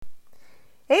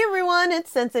Hey everyone,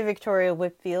 it's Sensei Victoria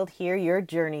Whitfield here, your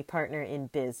journey partner in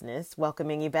business,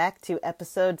 welcoming you back to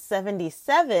episode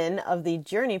 77 of the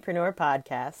Journeypreneur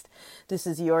podcast. This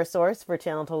is your source for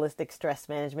channeled holistic stress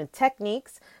management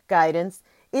techniques, guidance,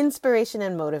 inspiration,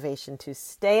 and motivation to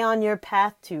stay on your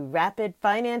path to rapid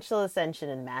financial ascension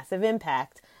and massive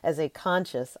impact as a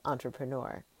conscious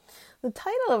entrepreneur. The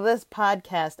title of this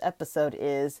podcast episode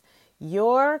is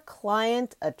Your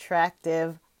Client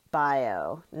Attractive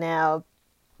Bio. Now,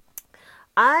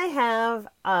 I have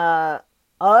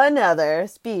another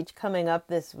speech coming up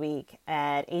this week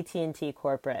at AT&T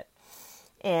Corporate,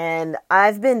 and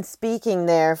I've been speaking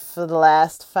there for the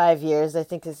last 5 years. I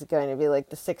think this is going to be like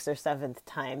the 6th or 7th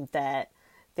time that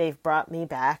they've brought me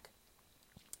back.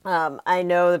 I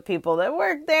know the people that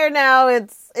work there now.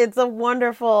 It's a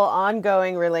wonderful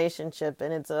ongoing relationship,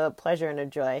 and it's a pleasure and a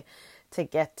joy to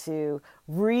get to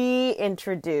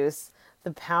reintroduce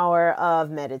the power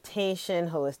of meditation,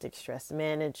 holistic stress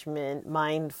management,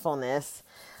 mindfulness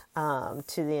to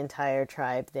the entire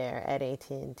tribe there at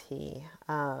AT&T.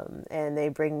 And they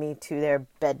bring me to their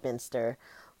Bedminster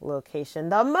location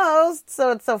the most. So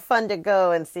it's so fun to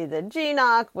go and see the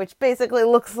GNOC, which basically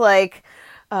looks like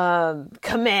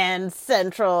command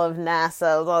central of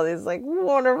NASA with all these like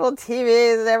wonderful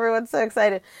TVs and everyone's so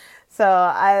excited. So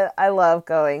I love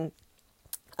going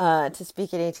to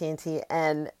speak at AT&T,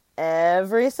 and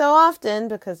every so often,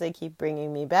 because they keep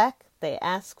bringing me back, they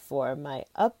ask for my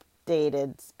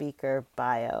updated speaker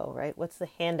bio, right? What's the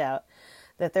handout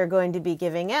that they're going to be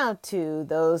giving out to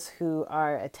those who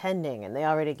are attending? And they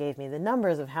already gave me the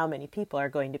numbers of how many people are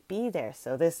going to be there.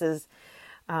 So this is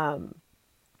a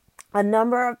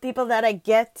number of people that I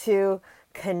get to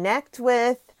connect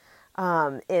with,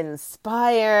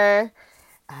 inspire,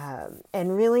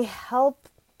 and really help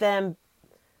them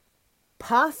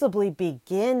possibly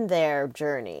begin their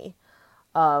journey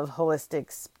of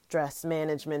holistic stress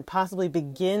management, possibly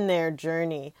begin their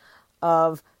journey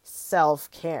of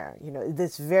self-care. You know,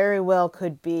 this very well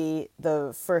could be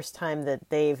the first time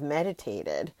that they've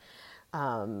meditated.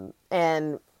 And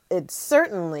it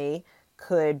certainly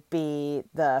could be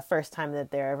the first time that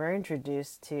they're ever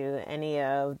introduced to any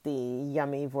of the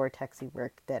yummy vortexy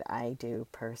work that I do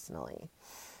personally.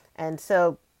 And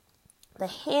so the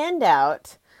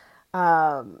handout,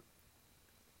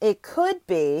 it could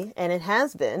be, and it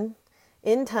has been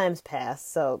in times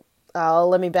past. So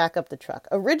let me back up the truck.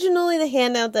 Originally, the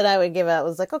handout that I would give out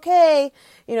was like, okay,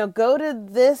 go to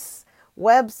this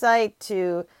website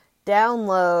to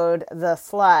download the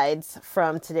slides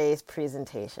from today's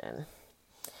presentation,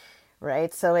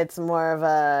 right? So it's more of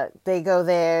they go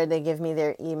there, they give me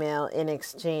their email in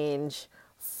exchange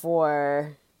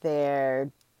for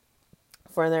their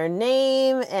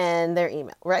name and their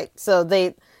email, right? So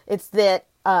it's that,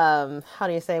 how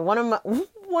do you say, one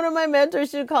of my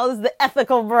mentors should call this the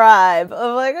ethical bribe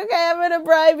of like, okay, I'm going to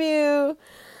bribe you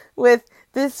with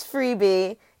this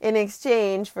freebie in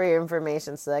exchange for your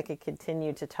information so I could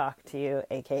continue to talk to you,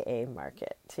 aka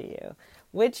market to you,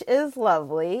 which is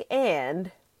lovely.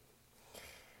 And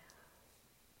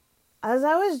as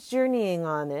I was journeying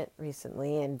on it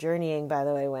recently, and journeying, by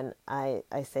the way, when I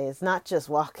say it's not just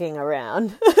walking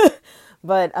around,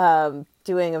 but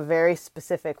doing a very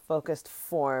specific focused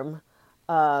form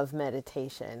of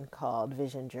meditation called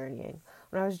vision journeying.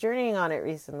 When I was journeying on it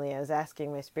recently, I was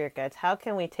asking my spirit guides, how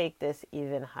can we take this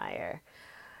even higher?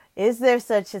 Is there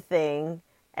such a thing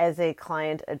as a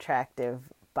client attractive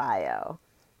bio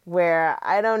where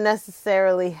I don't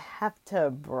necessarily have to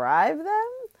bribe them?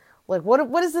 Like,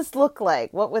 what does this look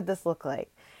like? What would this look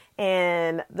like?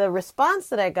 And the response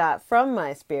that I got from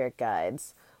my spirit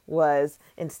guides was,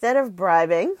 instead of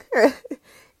bribing,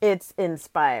 it's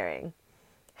inspiring.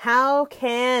 How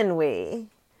can we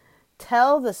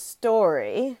tell the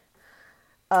story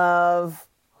of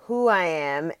who I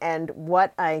am and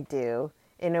what I do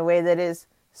in a way that is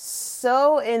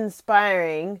so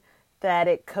inspiring that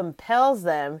it compels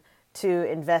them to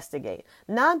investigate,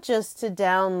 not just to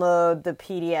download the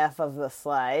PDF of the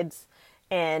slides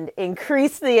and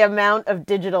increase the amount of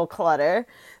digital clutter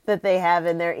that they have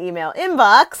in their email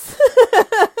inbox,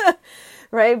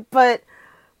 right? But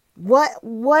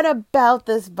what about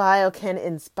this bio can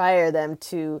inspire them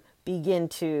to begin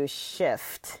to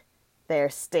shift their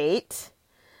state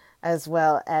as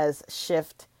well as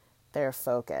shift their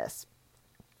focus?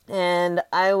 And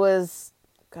I was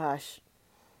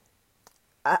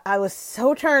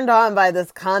so turned on by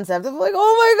this concept of like,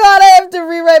 oh my God, I have to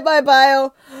rewrite my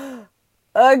bio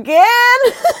again.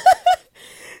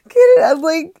 I was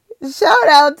like, shout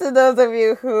out to those of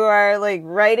you who are like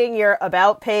writing your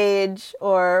about page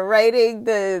or writing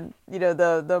the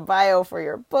bio for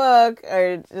your book,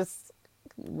 or just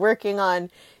working on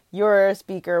your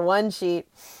speaker one sheet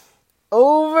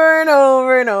over and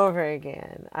over and over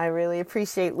again. I really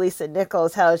appreciate Lisa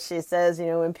Nichols, how she says,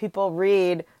 when people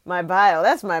read my bio,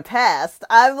 that's my past.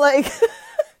 I'm like,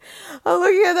 I'm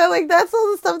looking at that like, that's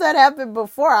all the stuff that happened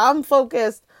before. I'm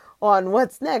focused on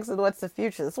what's next and what's the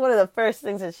future. It's one of the first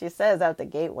things that she says out the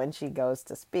gate when she goes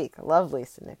to speak. I love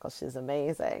Lisa Nichols. She's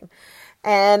amazing.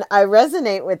 And I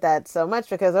resonate with that so much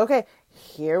because, okay,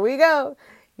 here we go.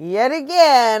 Yet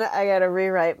again, I got to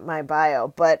rewrite my bio.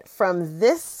 But from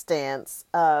this stance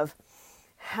of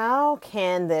how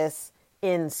can this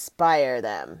inspire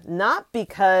them? Not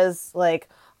because like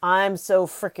I'm so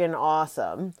freaking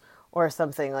awesome or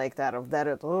something like that.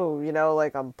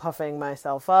 Like I'm puffing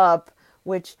myself up,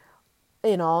 which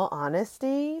in all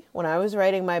honesty, when I was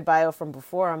writing my bio from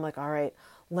before, I'm like, all right,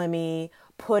 let me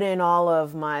put in all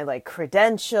of my like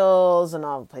credentials and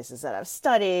all the places that I've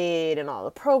studied and all the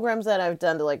programs that I've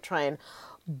done to like try and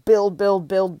build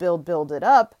it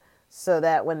up so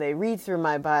that when they read through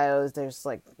my bios, there's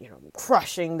like,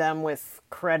 crushing them with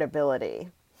credibility.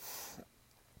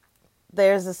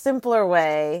 There's a simpler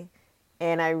way,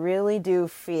 and I really do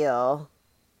feel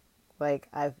like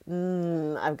I've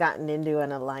gotten into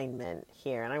an alignment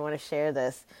here, and I want to share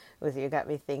this with you. It got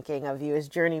me thinking of you as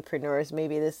journeypreneurs.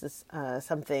 Maybe this is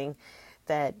something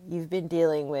that you've been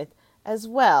dealing with as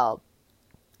well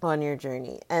on your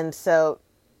journey. And so,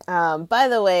 by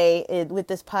the way, with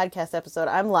this podcast episode,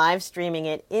 I'm live streaming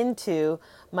it into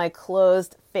my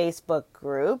closed Facebook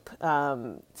group.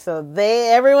 So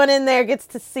everyone in there gets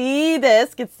to see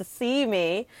this, gets to see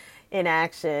me in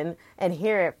action and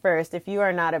hear it first. If you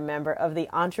are not a member of the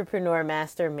Entrepreneur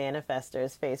Master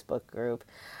Manifestors Facebook group,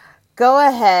 go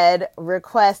ahead,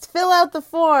 fill out the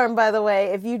form. By the way,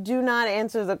 if you do not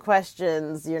answer the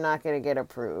questions, you're not going to get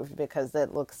approved because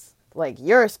that looks like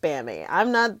you're spamming.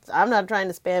 I'm not trying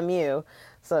to spam you.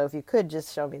 So if you could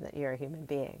just show me that you're a human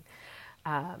being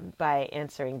by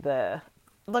answering the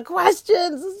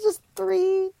questions. It's just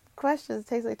 3 questions. It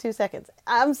takes like 2 seconds.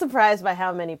 I'm surprised by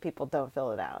how many people don't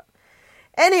fill it out.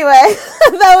 Anyway,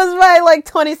 that was my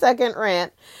 20-second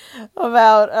rant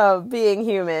about being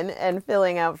human and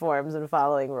filling out forms and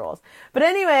following rules. But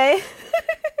anyway,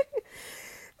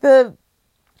 the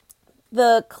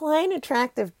Client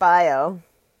Attractive bio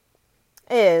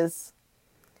is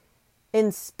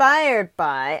inspired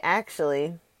by,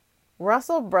 actually,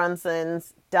 Russell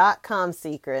Brunson's .com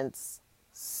Secrets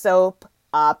soap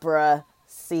opera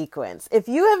sequence. If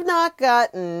you have not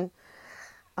gotten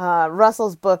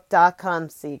Russell's book, .com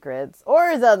Secrets, or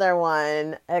his other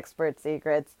one, Expert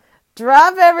Secrets,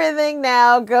 drop everything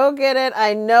now. Go get it.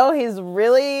 I know he's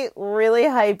really, really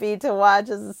hypey to watch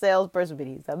as a salesperson, but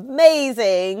he's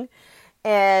amazing.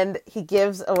 And he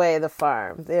gives away the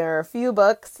farm. There are a few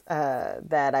books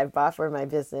that I've bought for my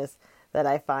business that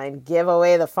I find give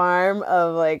away the farm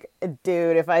of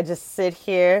dude, if I just sit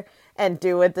here and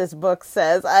do what this book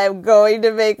says, I'm going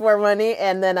to make more money.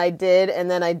 And then I did.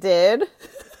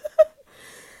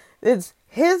 It's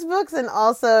his books and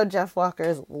also Jeff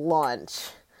Walker's Launch.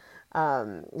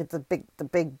 It's the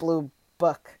big blue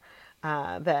book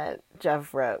that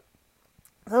Jeff wrote.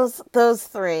 Those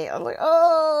 3, I'm like,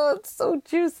 oh, it's so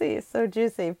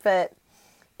juicy. But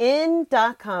in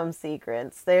 .com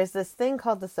Secrets, there's this thing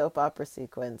called the soap opera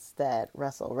sequence that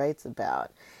Russell writes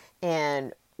about.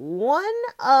 And what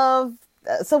a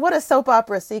soap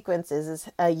opera sequence is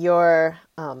your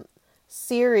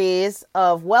series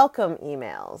of welcome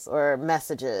emails or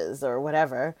messages or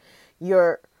whatever.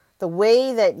 The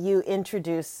way that you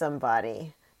introduce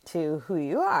somebody to who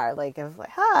you are.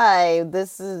 Hi,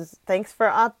 thanks for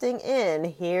opting in.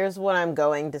 Here's what I'm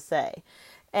going to say.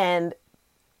 And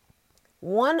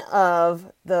one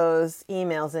of those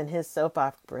emails in his soap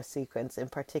opera sequence in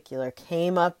particular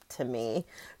came up to me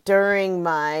during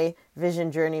my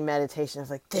vision journey meditation. I was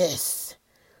like,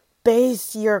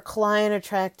 base your Client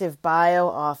Attractive bio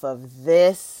off of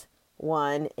this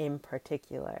one in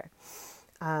particular.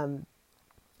 And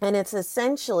it's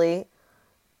essentially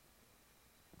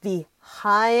the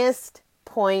highest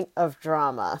point of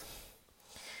drama.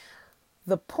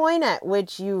 The point at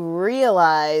which you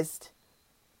realized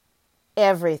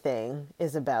everything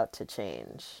is about to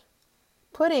change.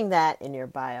 Putting that in your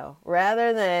bio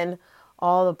rather than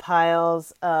all the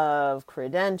piles of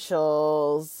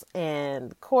credentials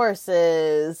and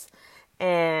courses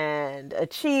and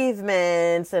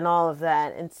achievements and all of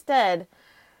that. Instead,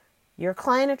 your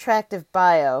Client Attractive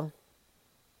bio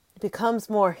becomes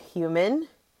more human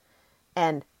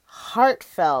and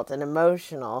heartfelt and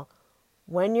emotional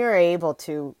when you're able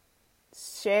to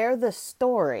share the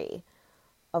story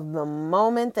of the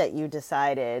moment that you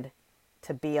decided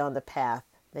to be on the path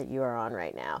that you are on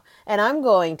right now. And I'm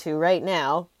going to right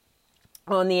now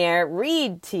on the air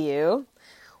read to you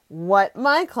what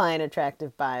my client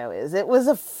attractive bio is. It was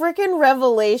a freaking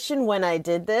revelation when I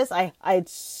did this. I'd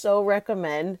so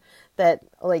recommend that,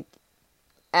 like,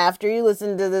 after you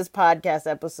listen to this podcast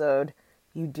episode,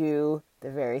 you do the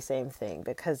very same thing,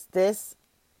 because this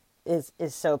is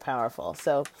so powerful.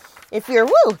 So if you're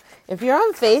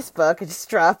on Facebook, I just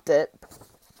dropped it,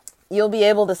 you'll be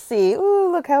able to see, ooh,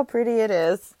 look how pretty it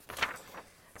is.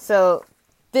 So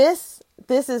this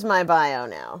is my bio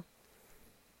now.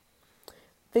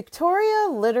 Victoria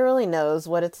literally knows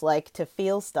what it's like to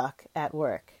feel stuck at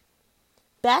work.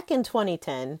 Back in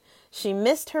 2010, she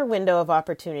missed her window of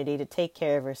opportunity to take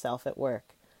care of herself at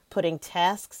work, putting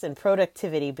tasks and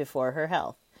productivity before her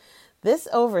health. This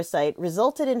oversight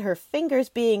resulted in her fingers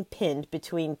being pinned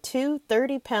between two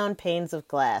 30-pound panes of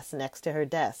glass next to her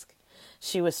desk.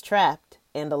 She was trapped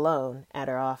and alone at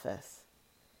her office.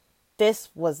 This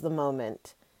was the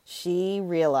moment she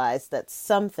realized that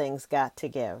something's got to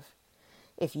give.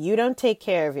 If you don't take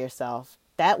care of yourself,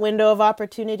 that window of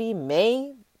opportunity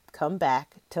may come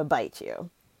back to bite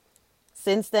you.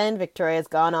 Since then, Victoria has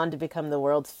gone on to become the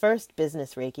world's first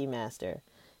business Reiki master,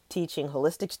 teaching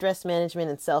holistic stress management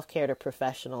and self-care to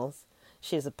professionals.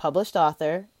 She is a published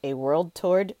author, a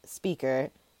world-toured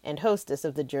speaker, and hostess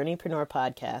of the Journeypreneur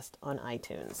podcast on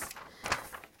iTunes.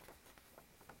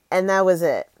 And that was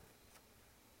it.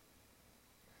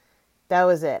 That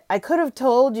was it. I could have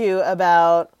told you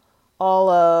about all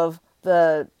of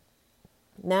the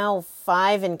now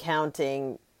 5 and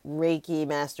counting Reiki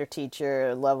master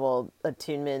teacher level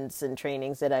attunements and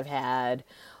trainings that I've had,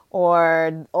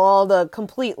 or all the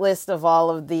complete list of all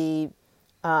of the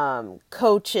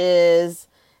coaches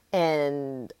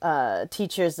and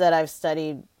teachers that I've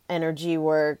studied energy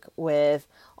work with,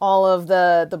 all of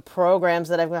the programs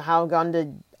that I've gone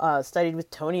to studied with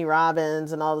Tony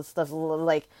Robbins and all this stuff.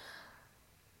 Like,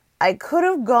 I could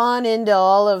have gone into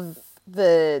all of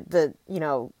the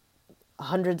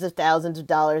hundreds of thousands of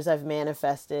dollars I've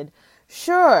manifested.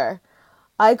 Sure,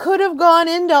 I could have gone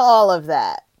into all of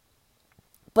that.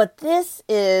 But this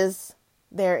is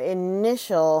their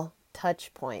initial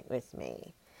touch point with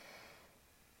me.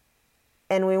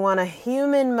 And we want a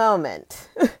human moment,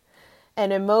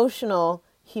 an emotional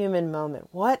human moment.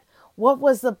 What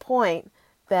was the point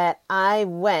that I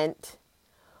went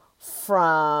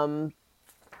from,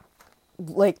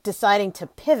 like, deciding to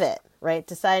pivot, right?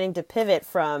 Deciding to pivot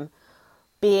from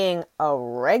being a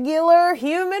regular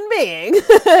human being,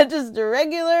 just a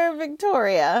regular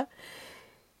Victoria,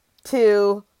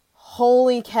 to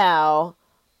holy cow,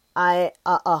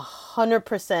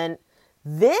 100%,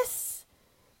 this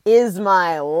is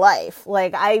my life.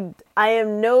 Like, I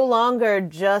am no longer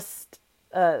just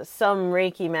some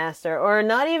Reiki master, or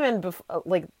not even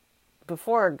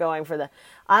before going for that.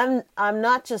 I'm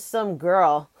not just some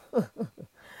girl from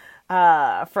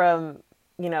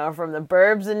the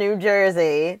burbs of New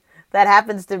Jersey that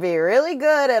happens to be really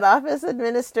good at office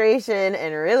administration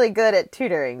and really good at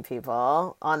tutoring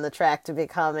people on the track to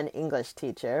become an English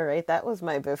teacher, right? That was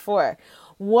my before.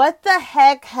 What the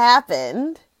heck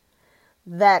happened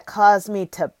that caused me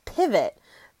to pivot?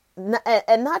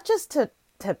 And not just to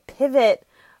pivot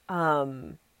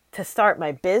to start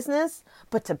my business,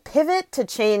 but to pivot to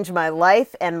change my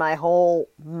life and my whole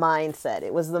mindset.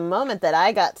 It was the moment that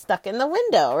I got stuck in the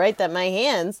window, right? That my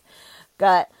hands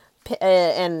got,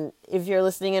 and if you're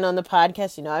listening in on the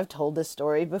podcast, I've told this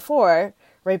story before,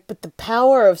 right? But the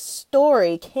power of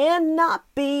story cannot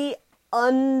be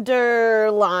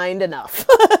underlined enough.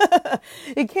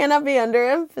 It cannot be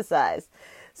underemphasized.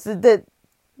 So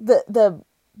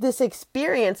this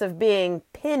experience of being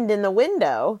pinned in the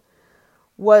window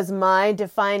was my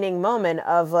defining moment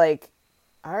of, like,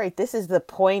 all right, this is the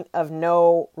point of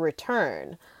no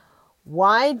return.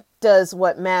 Why does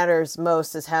what matters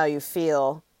most is how you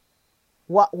feel?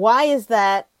 Why is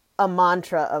that a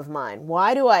mantra of mine?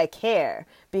 Why do I care?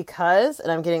 Because,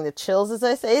 and I'm getting the chills as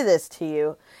I say this to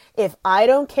you, if I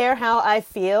don't care how I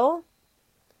feel,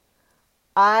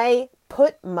 I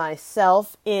put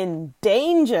myself in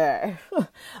danger.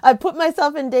 I put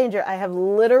myself in danger. I have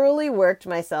literally worked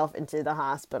myself into the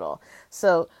hospital.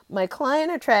 So my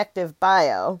client attractive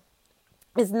bio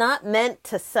is not meant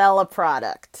to sell a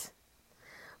product.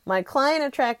 My client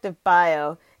attractive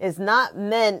bio is not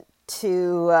meant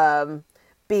to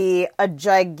be a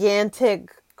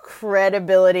gigantic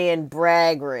credibility and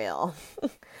brag reel.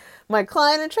 My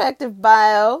client attractive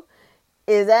bio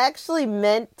is actually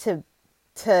meant to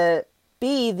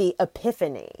be the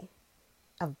epiphany,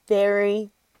 a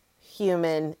very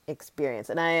human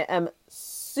experience. And I am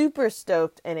super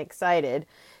stoked and excited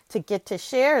to get to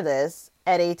share this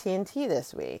at AT&T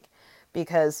this week,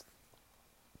 because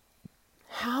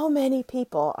how many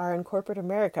people are in corporate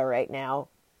America right now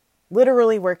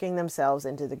literally working themselves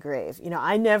into the grave? You know,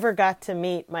 I never got to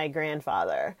meet my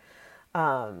grandfather,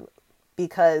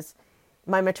 because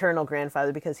my maternal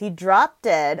grandfather, because he dropped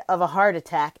dead of a heart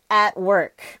attack at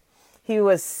work. He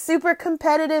was super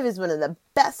competitive. He's one of the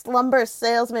best lumber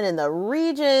salesmen in the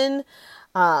region.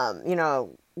 You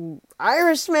know,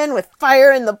 Irishman with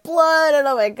fire in the blood. And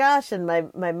oh my gosh. And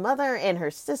my mother and her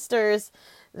sisters,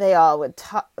 they all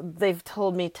they've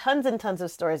told me tons and tons of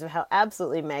stories of how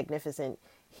absolutely magnificent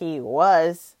he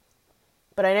was.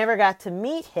 But I never got to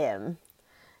meet him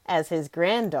as his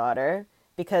granddaughter,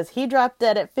 because he dropped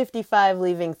dead at 55,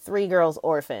 leaving 3 girls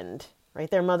orphaned. Right?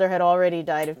 Their mother had already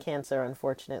died of cancer,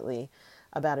 unfortunately,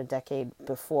 about a decade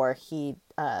before he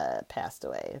passed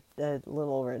away, a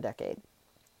little over a decade.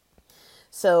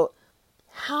 So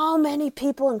how many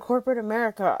people in corporate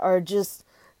America are just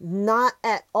not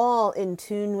at all in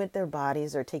tune with their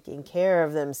bodies or taking care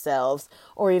of themselves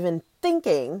or even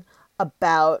thinking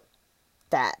about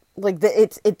that? Like,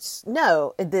 this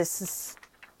is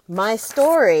my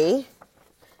story.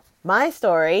 My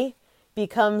story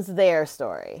becomes their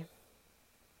story.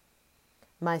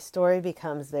 My story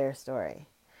becomes their story,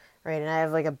 right? And I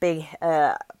have like a big,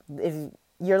 if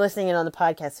you're listening in on the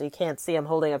podcast so you can't see, I'm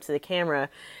holding up to the camera.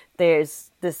 There's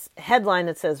this headline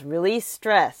that says, release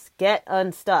stress, get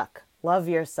unstuck, love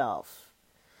yourself.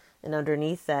 And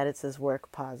underneath that, it says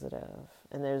work positive.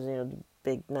 And there's, you know,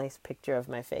 big, nice picture of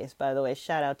my face. By the way,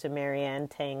 shout out to Marianne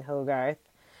Tang Hogarth,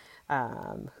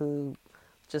 who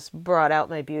just brought out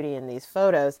my beauty in these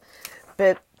photos.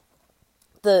 But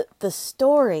the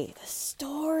story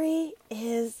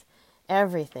is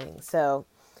everything. So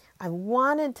I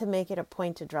wanted to make it a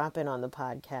point to drop in on the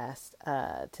podcast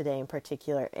today in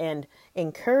particular and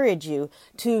encourage you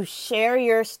to share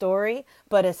your story,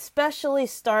 but especially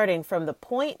starting from the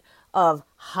point of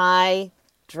high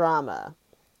drama,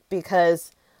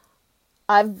 because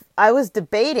I was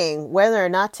debating whether or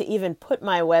not to even put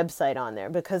my website on there,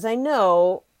 because I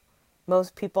know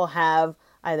most people have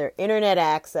either internet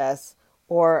access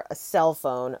or a cell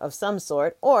phone of some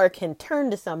sort, or can turn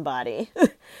to somebody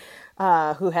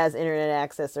who has internet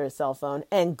access or a cell phone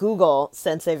and Google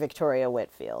Sensei Victoria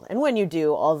Whitfield. And when you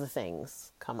do, all the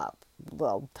things come up.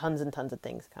 Well, tons and tons of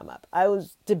things come up. I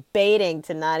was debating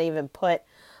to not even put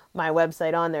my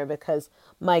website on there, because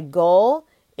my goal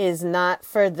is not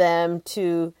for them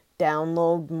to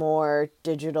download more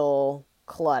digital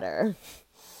clutter.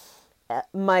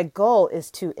 My goal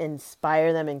is to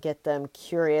inspire them and get them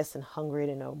curious and hungry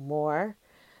to know more,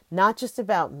 not just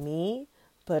about me,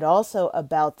 but also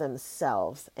about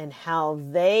themselves and how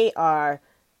they are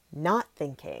not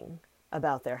thinking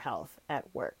about their health at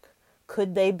work.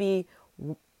 Could they be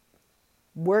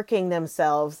working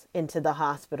themselves into the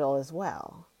hospital as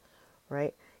well,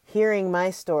 right? Hearing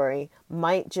my story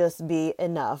might just be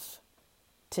enough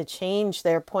to change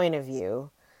their point of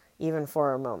view, even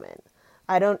for a moment.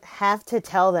 I don't have to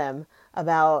tell them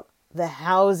about the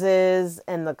houses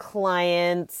and the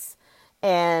clients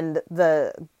and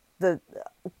the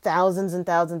thousands and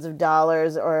thousands of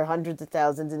dollars or hundreds of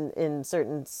thousands in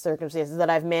certain circumstances that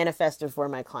I've manifested for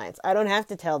my clients. I don't have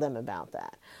to tell them about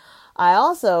that. I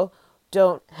also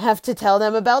don't have to tell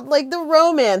them about like the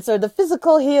romance or the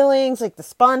physical healings, like the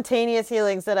spontaneous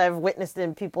healings that I've witnessed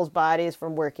in people's bodies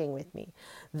from working with me.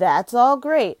 That's all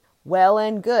great, well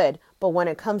and good. But when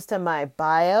it comes to my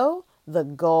bio, the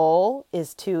goal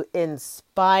is to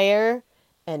inspire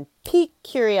and pique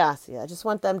curiosity. I just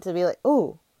want them to be like,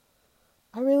 ooh,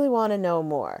 I really want to know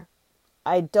more.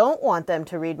 I don't want them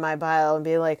to read my bio and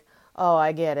be like, oh,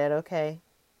 I get it. Okay.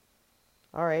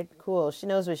 All right, cool. She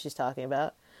knows what she's talking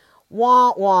about.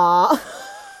 Wah, wah.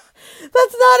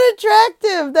 That's not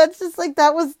attractive. That's just like,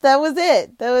 that was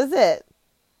it. That was it.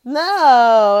 No,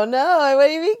 I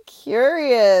want you to be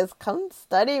curious. Come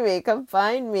study me. Come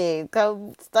find me.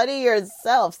 Come study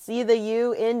yourself. See the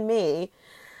you in me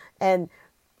and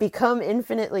become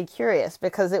infinitely curious,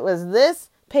 because it was this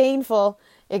painful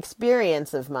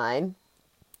experience of mine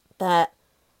that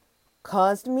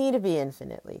caused me to be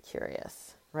infinitely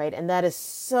curious, right? And that is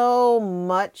so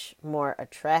much more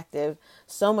attractive,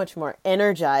 so much more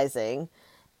energizing,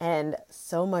 and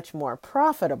so much more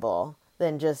profitable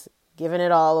than just giving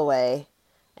it all away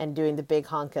and doing the big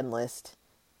honkin' list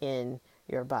in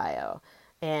your bio.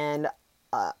 And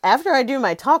after I do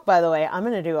my talk, by the way, I'm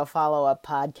going to do a follow-up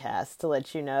podcast to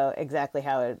let you know exactly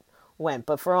how it went.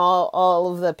 But for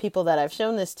all of the people that I've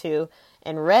shown this to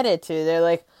and read it to, they're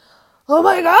like, oh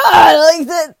my God, like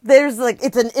that. There's like,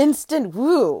 it's an instant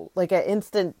woo, like an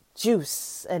instant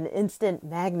juice, an instant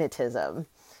magnetism.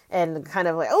 and kind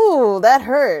of like, oh, that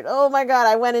hurt. Oh my God,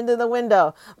 I went into the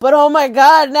window. But oh my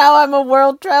God, now I'm a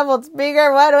world traveled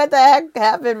speaker. What the heck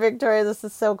happened, Victoria? This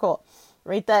is so cool.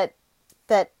 Right? That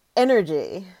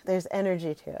energy. There's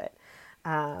energy to it.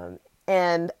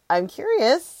 And I'm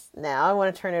curious now, I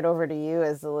want to turn it over to you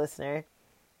as the listener.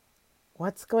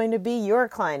 What's going to be your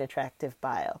client attractive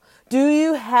bio? Do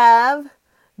you have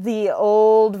the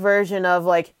old version of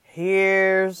like,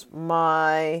 here's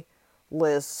my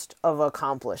list of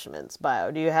accomplishments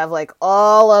bio? Do you have like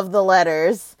all of the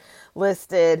letters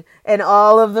listed and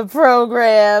all of the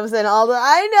programs and all the,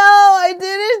 I know, I did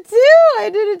it too. I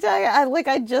did it too.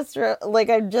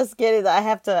 I'm just getting, I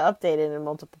have to update it in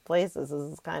multiple places. This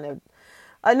is kind of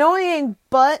annoying,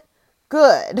 but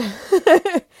good.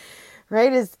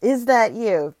 Right? Is that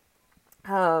you?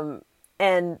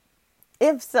 And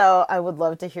if so, I would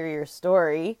love to hear your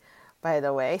story, by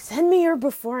the way. Send me your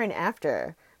before and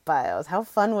after bios. How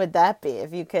fun would that be?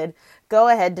 If you could go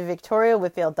ahead to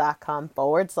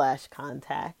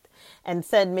victoriawhitfield.com/contact and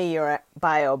send me your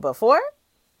bio before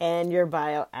and your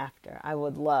bio after. I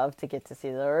would love to get to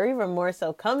see that. Or even more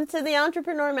so, come to the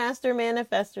Entrepreneur Master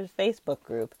Manifestors Facebook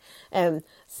group and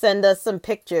send us some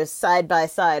pictures side by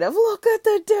side of, look at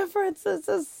the difference. This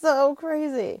is so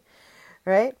crazy,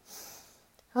 right?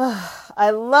 Oh, I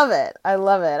love it. I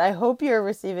love it. I hope you're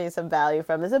receiving some value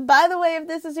from this. And by the way, if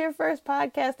this is your first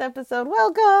podcast episode,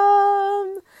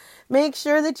 welcome. Make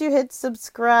sure that you hit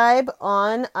subscribe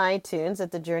on iTunes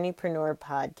at the Journeypreneur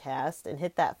Podcast and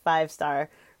hit that 5-star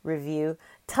review.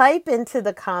 Type into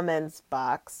the comments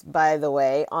box, by the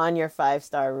way, on your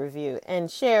 5-star review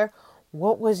and share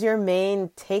what was your main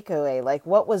takeaway. Like,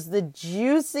 what was the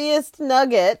juiciest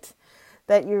nugget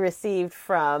that you received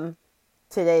from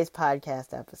today's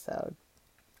podcast episode.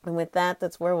 And with that,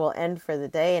 that's where we'll end for the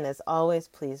day. And as always,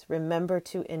 please remember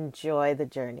to enjoy the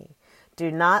journey.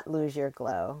 Do not lose your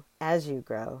glow as you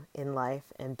grow in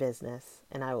life and business.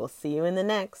 And I will see you in the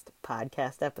next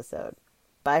podcast episode.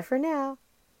 Bye for now.